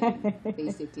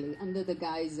 basically, under the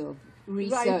guise of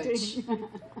research.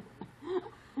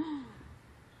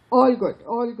 All good,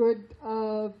 all good.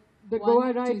 The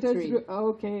One, Goa two, writers. three.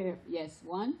 Okay. Yes,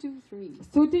 1, 2, 3.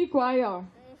 Stuti choir.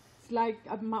 It's like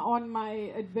on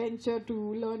my adventure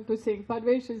to learn to sing.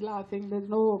 Parvesh is laughing. There's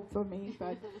no hope for me,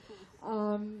 but.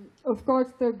 Of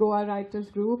course, the Goa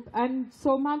Writers Group, and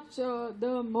so much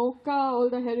the MOCA, all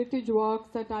the heritage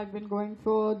walks that I've been going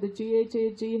for, the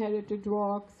GHAG heritage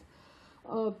walks.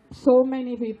 So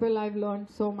many people I've learned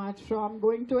so much from.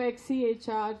 Going to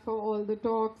XCHR for all the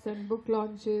talks and book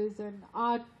launches and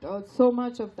art, so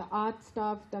much of the art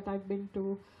stuff that I've been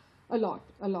to. A lot.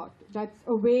 That's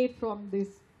away from this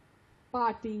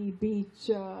party, beach,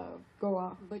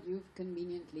 Goa. But you've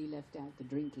conveniently left out the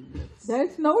drinking bits.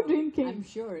 There's no drinking. I'm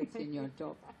sure it's in your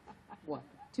top,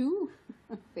 2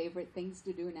 favorite things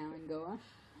to do now in Goa?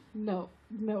 No.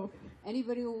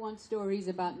 Anybody who wants stories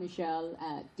about Michelle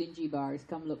at dingy bars,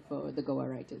 come look for the Goa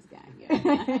Writers Gang. Yeah.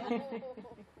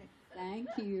 Thank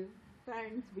you.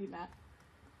 Thanks, Veena.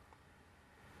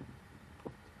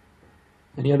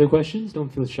 Any other questions? Don't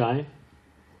feel shy.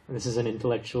 This is an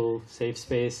intellectual, safe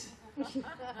space.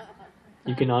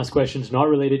 You can ask questions not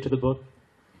related to the book.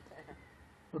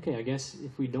 Okay, I guess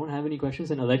if we don't have any questions,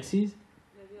 then Alexis?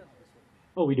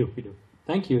 Oh, we do.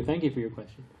 Thank you for your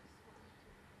question.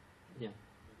 Yeah.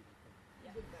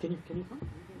 Can you come?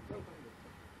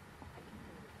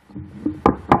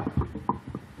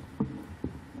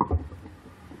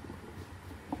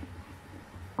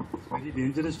 It's very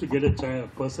dangerous to get a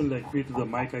person like me to the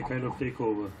mic. I kind of take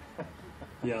over.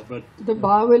 Yeah, but The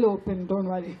bar will open, don't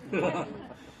worry.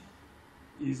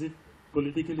 is it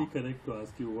politically correct to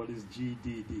ask you what is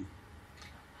GDD?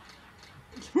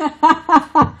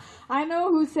 I know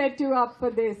who set you up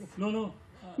for this. No,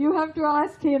 You have to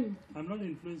ask him. I'm not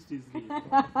influenced easily.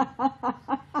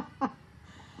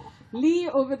 Lee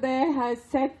over there has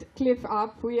set Cliff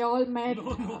up. We all met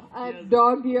at yes.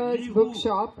 Dog Ears Lee who?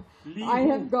 bookshop. Lee I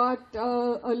who? have got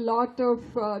a lot of,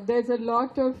 there's a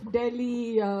lot of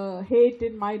Delhi hate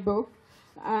in my book.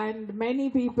 And many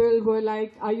people were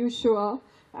like, are you sure?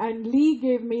 And Lee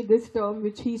gave me this term,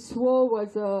 which he swore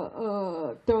was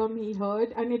a term he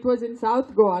heard. And it was in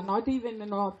South Goa, not even in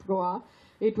North Goa.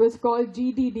 It was called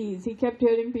GDDs. He kept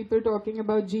hearing people talking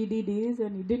about GDDs,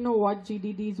 and he didn't know what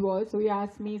GDDs was. So he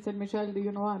asked me, he said, Michelle, do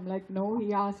you know? I'm like, no.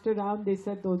 He asked around. They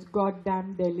said, those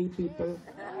goddamn Delhi people.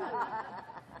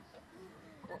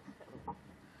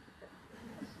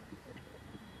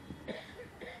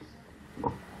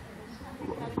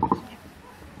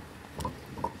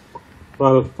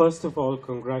 Well, first of all,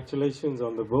 congratulations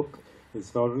on the book.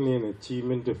 It's not only an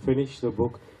achievement to finish the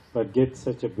book, but get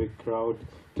such a big crowd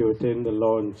to attend the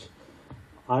launch.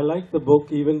 I like the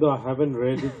book even though I haven't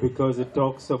read it because it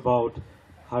talks about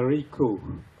Hariku.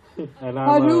 And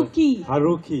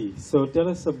Haruki. So tell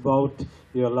us about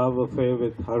your love affair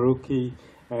with Haruki,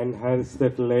 and has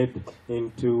that led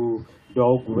into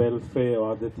dog welfare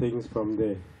or other things from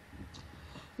there?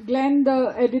 Glenn,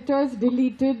 the editors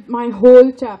deleted my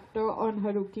whole chapter on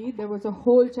Haruki. There was a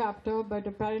whole chapter, but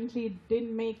apparently it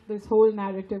didn't make this whole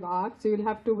narrative arc. So you'll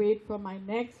have to wait for my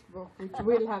next book, which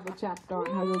will have a chapter on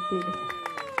Haruki.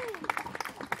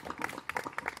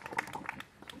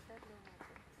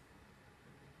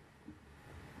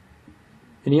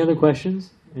 Any other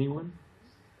questions? Anyone?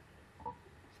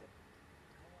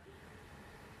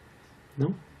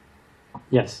 No?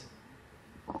 Yes.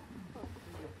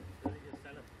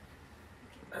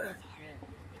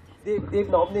 They've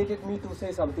nominated me to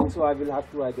say something, so I will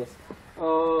have to, I guess.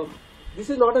 This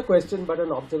is not a question, but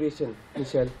an observation,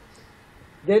 Michelle.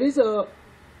 There is a,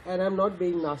 and I'm not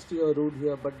being nasty or rude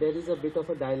here, but there is a bit of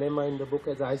a dilemma in the book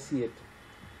as I see it.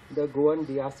 The Goan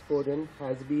diasporan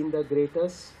has been the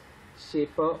greatest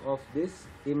shaper of this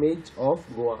image of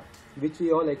Goa, which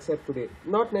we all accept today.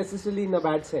 Not necessarily in a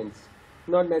bad sense,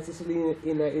 not necessarily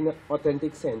in an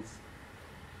authentic sense,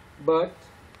 but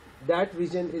that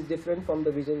vision is different from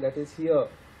the vision that is here.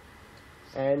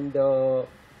 And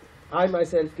I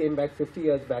myself came back 50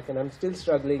 years back, and I'm still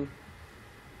struggling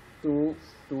to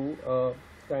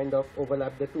kind of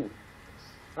overlap the two.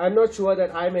 I'm not sure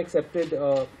that I'm accepted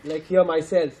like here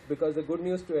myself, because the good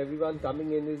news to everyone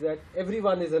coming in is that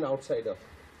everyone is an outsider.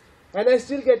 And I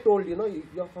still get told, you know,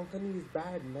 your Konkani is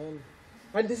bad, man.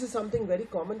 And this is something very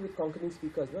common with Konkani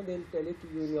speakers. You know, they'll tell it to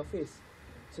you in your face.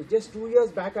 So just 2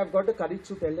 years back, I've got the courage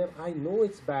to tell them, I know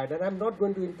it's bad and I'm not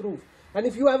going to improve. And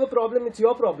if you have a problem, it's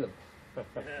your problem.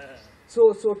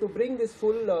 So to bring this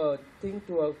full thing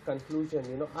to a conclusion,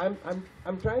 you know,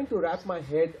 I'm trying to wrap my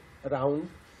head around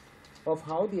of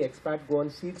how the expat Goan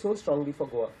feels so strongly for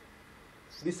Goa.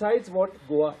 Besides what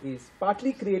Goa is,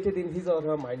 partly created in his or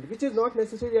her mind, which is not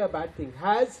necessarily a bad thing,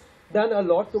 has done a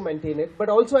lot to maintain it, but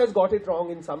also has got it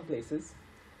wrong in some places.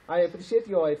 I appreciate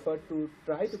your effort to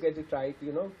try to get it right,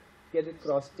 get it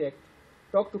cross-checked,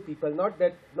 talk to people. Not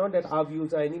that our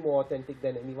views are any more authentic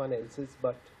than anyone else's,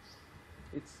 but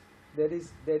there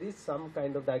is some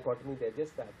kind of dichotomy there,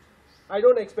 just that. I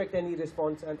don't expect any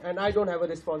response, and I don't have a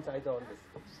response either on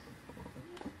this.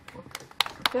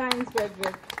 Thanks,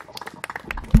 Frederick.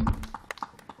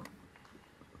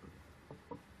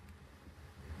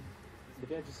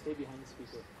 Divya, just stay behind the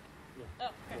speaker.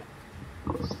 Yeah.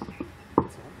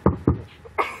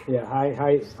 Yeah,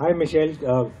 hi,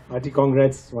 Michelle. Hearty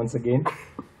congrats once again.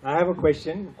 I have a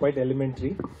question, quite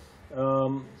elementary.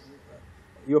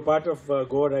 You're part of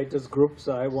Goa Writers Group,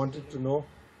 so I wanted to know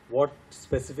what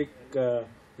specific,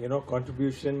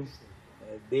 contribution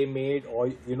they made, or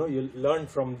you learned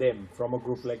from them, from a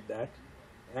group like that.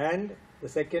 And the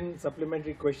second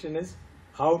supplementary question is,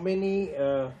 how many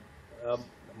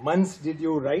months did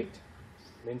you write?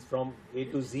 Means from A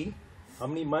to Z. How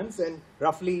many months, and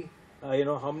roughly,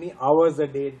 how many hours a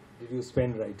day did you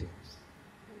spend writing?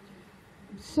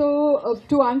 So,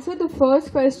 to answer the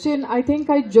first question, I think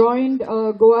I joined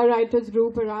Goa Writers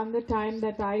Group around the time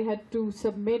that I had to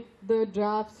submit the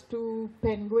drafts to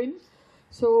Penguin.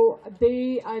 So,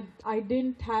 I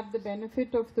didn't have the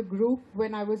benefit of the group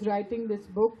when I was writing this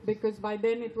book, because by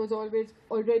then it was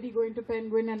already going to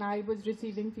Penguin and I was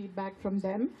receiving feedback from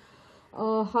them.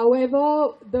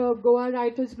 However, the Goa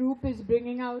Writers Group is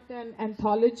bringing out an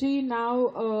anthology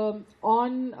now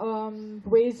on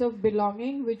ways of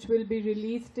belonging, which will be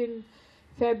released in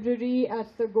February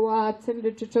at the Goa Arts and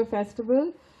Literature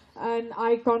Festival. And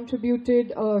I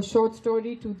contributed a short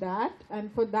story to that.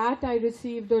 And for that, I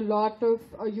received a lot of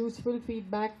useful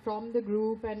feedback from the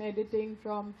group, and editing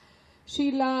from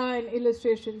Sheila, and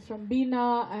illustrations from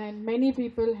Beena, and many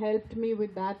people helped me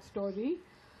with that story.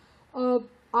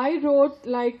 I wrote,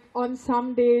 like, on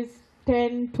some days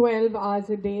 10, 12 hours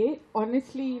a day.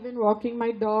 Honestly, even walking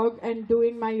my dog and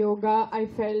doing my yoga, I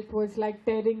felt was like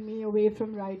tearing me away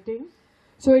from writing.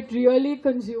 So it really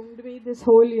consumed me this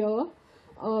whole year.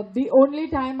 The only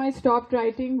time I stopped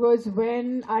writing was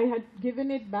when I had given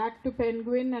it back to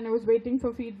Penguin and I was waiting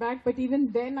for feedback. But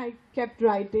even then I kept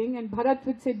writing, and Bharat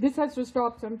would say, this has to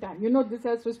stop sometime. This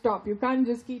has to stop. You can't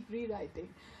just keep rewriting.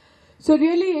 So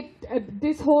really,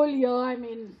 this whole year, I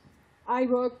mean,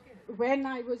 when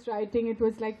I was writing, it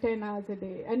was like 10 hours a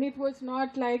day. And it was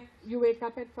not like you wake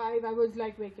up at 5. I was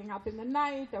like waking up in the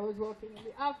night. I was working in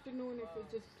the afternoon. It was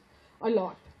just a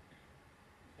lot.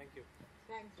 Thank you.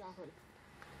 Thanks, Rahul.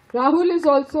 Rahul is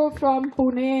also from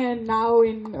Pune and now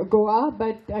in Goa,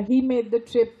 but he made the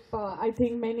trip, I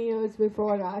think, many years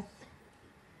before us.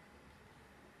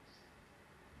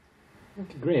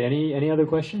 Okay, great. Any other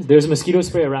questions? There's mosquito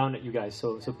spray around you guys,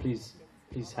 so please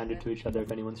hand it to each other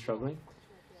if anyone's struggling.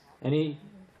 Any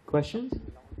questions?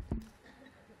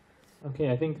 Okay,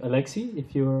 I think Alexi,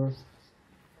 if you're...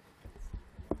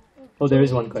 Oh, there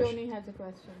is one question. Joni has a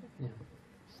question. Yeah.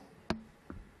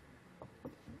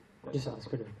 Just ask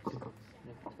her to come.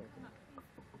 Yeah.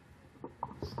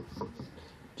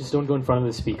 Just don't go in front of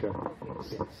the speaker.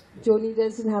 Yeah. Joni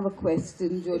doesn't have a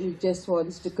question. Joni just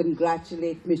wants to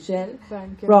congratulate Michelle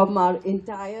Thank you. from our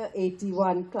entire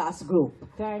 81 class group.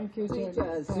 Thank you, Joni.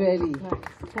 Teachers, really.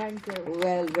 Thank you.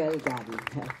 Well done.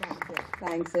 Thank you.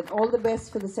 Thanks, and all the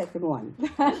best for the second one.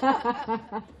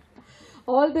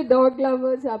 All the dog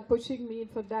lovers are pushing me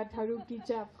for that Haruki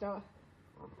chapter.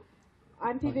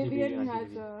 Auntie Vivian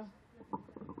has a...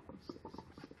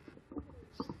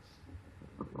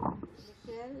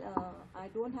 Michelle, I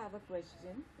don't have a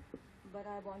question, but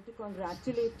I want to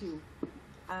congratulate you.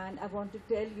 And I want to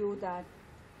tell you that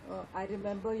I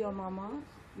remember your mama.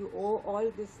 You owe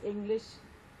all this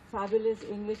fabulous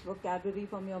English vocabulary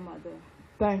from your mother.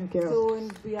 Thank you. So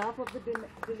in behalf of the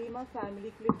Dilima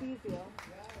family, Cliffy is here.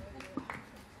 Yes.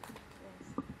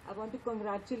 I want to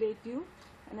congratulate you,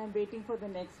 and I'm waiting for the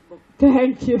next book.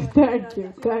 Thank you. I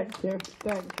think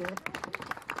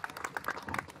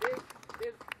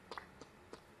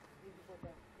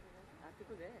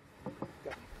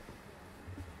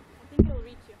it'll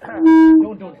reach you. Don't.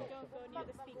 Go near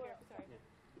the speaker.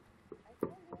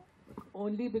 Sorry.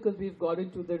 Only because we've got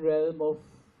into the realm of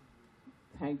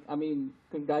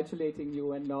congratulating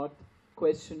you and not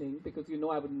questioning, because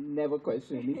I would never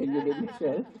question anything you did,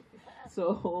 Michelle.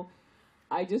 So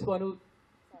I just want to,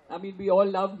 we all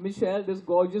love Michelle, this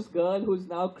gorgeous girl who's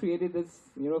now created this,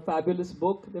 fabulous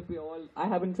book that I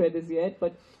haven't read this yet,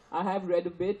 but I have read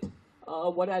a bit.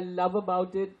 What I love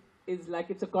about it is like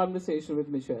it's a conversation with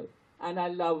Michelle. and I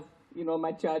love, you know,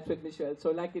 my chats with Michelle.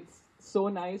 So like, it's so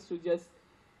nice to just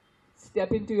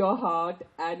step into your heart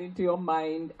and into your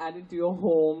mind and into your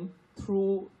home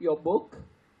through your book.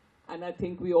 And I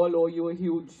think we all owe you a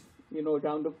huge, you know,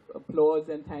 round of applause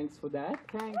and thanks for that.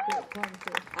 Thank you, thank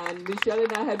you. And Michelle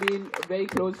and I have been very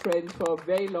close friends for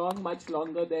very long, much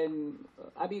longer than,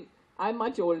 I mean, I'm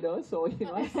much older, so, you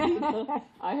know,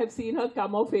 I have seen her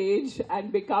come of age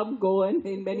and become Goan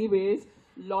in many ways.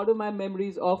 A lot of my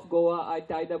memories of Goa, I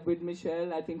tied up with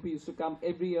Michelle. I think we used to come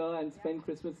every year and spend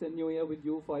Christmas and New Year with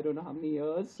you for I don't know how many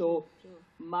years. So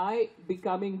my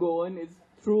becoming Goan is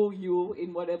through you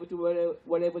in whatever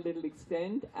little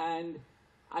extent. And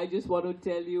I just want to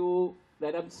tell you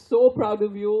that I'm so proud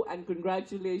of you and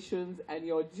congratulations, and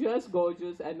you're just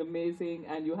gorgeous and amazing,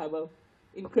 and you have an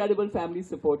incredible family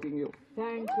supporting you.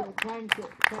 Thank you, thank you,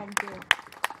 thank you.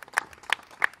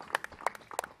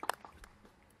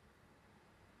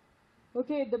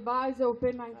 Okay, the bar is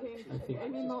open, I think.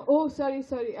 Any more? Oh, sorry,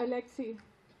 Alexi.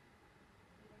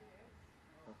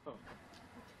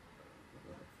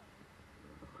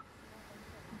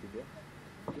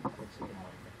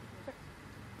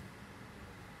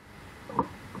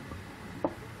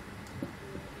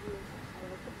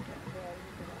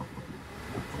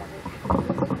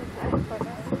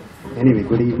 Anyway,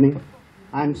 good evening.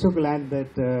 I'm so glad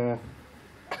that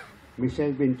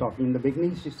Michelle's been talking. In the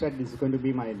beginning, she said this is going to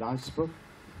be my last book.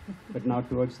 But now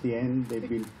towards the end, there have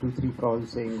been 2-3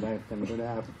 calls saying that I'm going to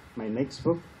have my next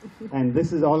book. And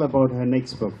this is all about her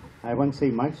next book. I won't say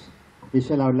much.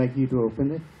 Michelle, I would like you to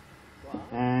open it. Wow.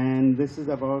 And this is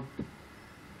about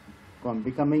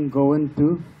becoming Goan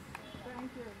too.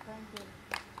 Thank you, thank you.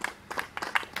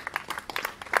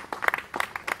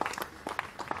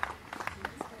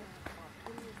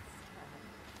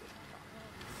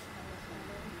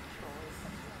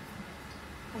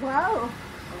 Wow.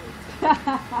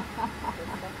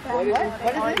 What is it?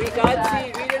 We can't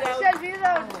see. Read it out. Michelle, read it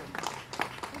out.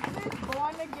 It says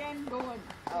born again, Goan.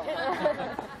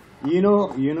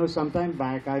 You know, sometime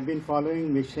back, I've been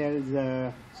following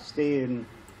Michelle's stay in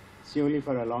Seoul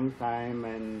for a long time,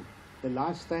 and the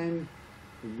last time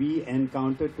we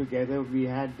encountered together, we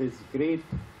had this great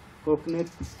coconut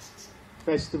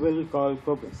festival called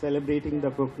Celebrating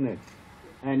the Coconut.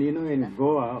 And you know, in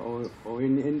Goa or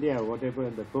in India, whatever,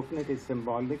 the coconut is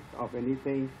symbolic of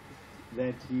anything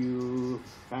that you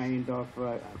kind of,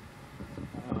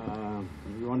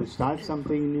 you want to start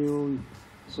something new,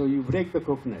 so you break the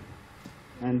coconut.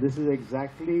 And this is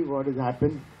exactly what has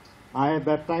happened. I have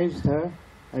baptized her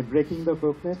by breaking the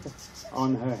coconut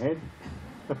on her head.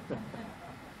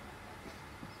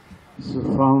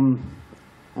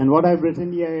 And what I've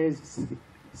written here is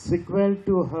sequel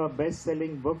to her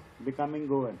best-selling book, Becoming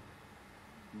Goan.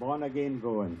 Born Again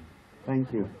Goan.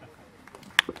 Thank you.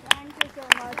 Thank you so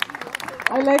much.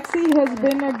 Alexi has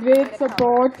been a great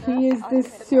support. He is this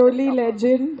Seoli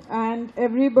legend, and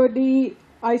everybody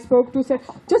I spoke to said,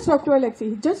 just talk to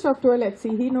Alexi, just talk to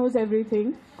Alexi. He knows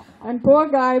everything. And poor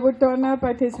guy would turn up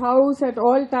at his house at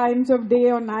all times of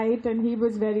day or night, and he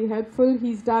was very helpful.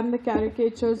 He's done the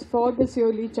caricatures for the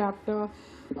Seoli chapter.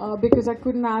 Because I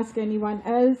couldn't ask anyone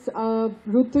else.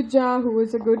 Rutuja, who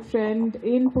is a good friend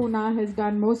in Pune, has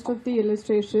done most of the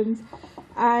illustrations.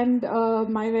 And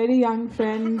my very young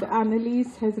friend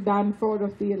Annalise has done 4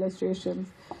 of the illustrations.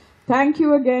 Thank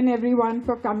you again, everyone,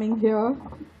 for coming here.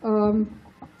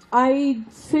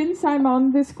 Since I'm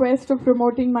on this quest of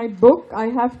promoting my book, I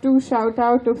have to shout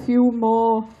out a few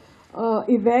more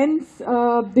events.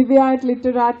 Divya at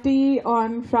Literati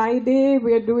on Friday.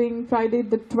 We are doing Friday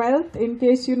the 12th. In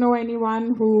case you know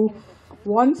anyone who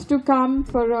wants to come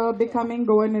for a Becoming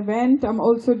Goan event. I'm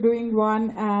also doing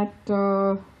one at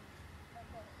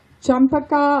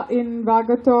Champaka in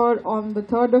Vagator on the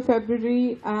 3rd of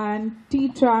February and Tea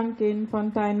Trunk in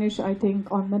Fontainish, I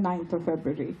think, on the 9th of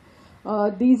February.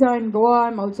 These are in Goa.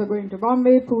 I'm also going to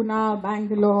Bombay, Pune,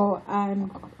 Bangalore, and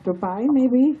Dubai,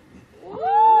 maybe.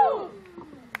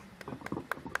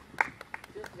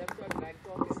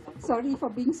 Sorry for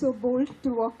being so bold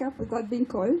to walk up without being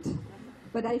called,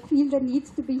 but I feel the need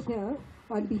to be here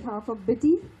on behalf of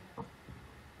Biddy.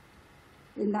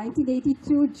 In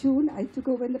 1982, June, I took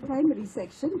over in the primary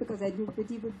section because I knew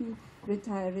Biddy would be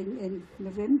retiring in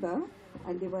November,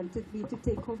 and they wanted me to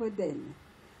take over then.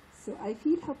 So I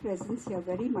feel her presence here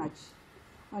very much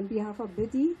on behalf of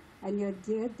Biddy and your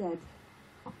dear dad,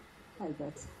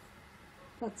 Albert.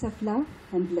 Lots of love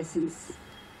and blessings.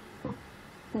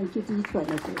 Thank you to each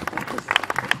one of you.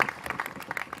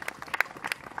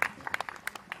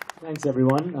 Thanks,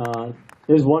 everyone.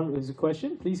 There's a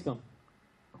question. Please come.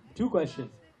 2 questions.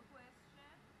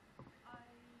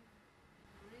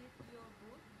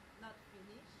 Not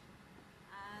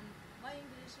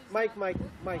Mike.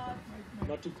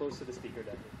 Not too close to the speaker,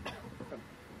 Dad.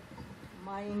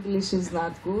 My English is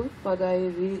not good, but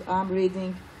I'm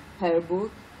reading her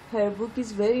book. Her book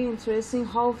is very interesting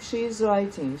how she is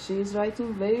writing. She is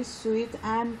writing very sweet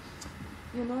and,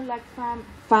 like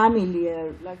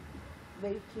familiar, like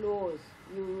very close.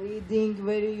 You're reading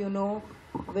very,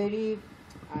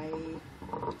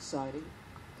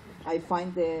 I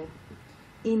find the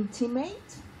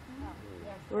intimate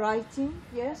writing,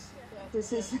 yes.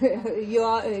 This is, you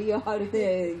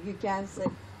can say.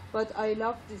 But I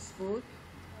love this book.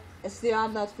 Still,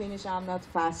 I'm not finished, I'm not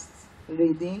fast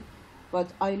reading.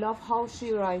 But I love how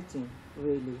she writing,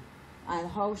 really. And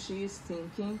how she is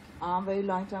thinking. I'm very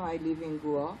long time I live in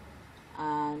Goa.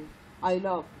 And I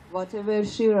love whatever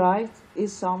she writes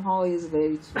is somehow is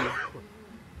very true.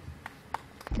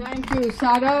 Thank you.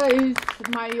 Sarah is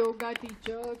my yoga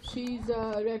teacher. She's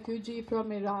a refugee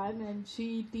from Iran and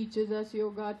she teaches us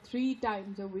yoga 3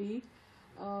 times a week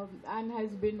and has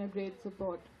been a great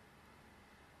support.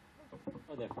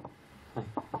 Oh, there.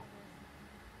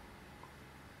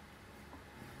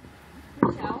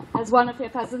 Michelle, as one of your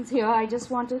cousins here, I just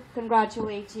want to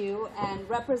congratulate you and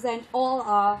represent all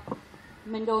our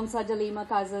Mendonça de Lima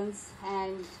cousins,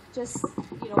 and just,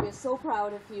 we're so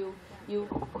proud of you.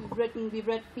 We've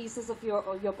read pieces of your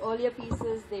earlier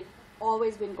pieces. They've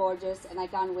always been gorgeous, and I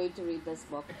can't wait to read this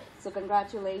book. So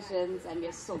congratulations, and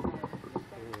we're so proud.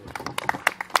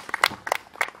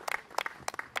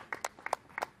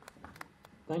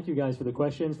 Thank you guys for the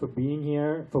questions, for being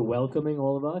here, for welcoming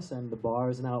all of us, and the bar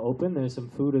is now open. There's some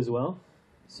food as well.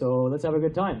 So let's have a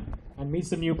good time and meet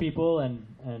some new people and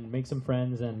make some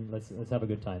friends, and let's have a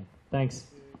good time. Thanks.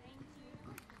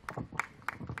 Thank you.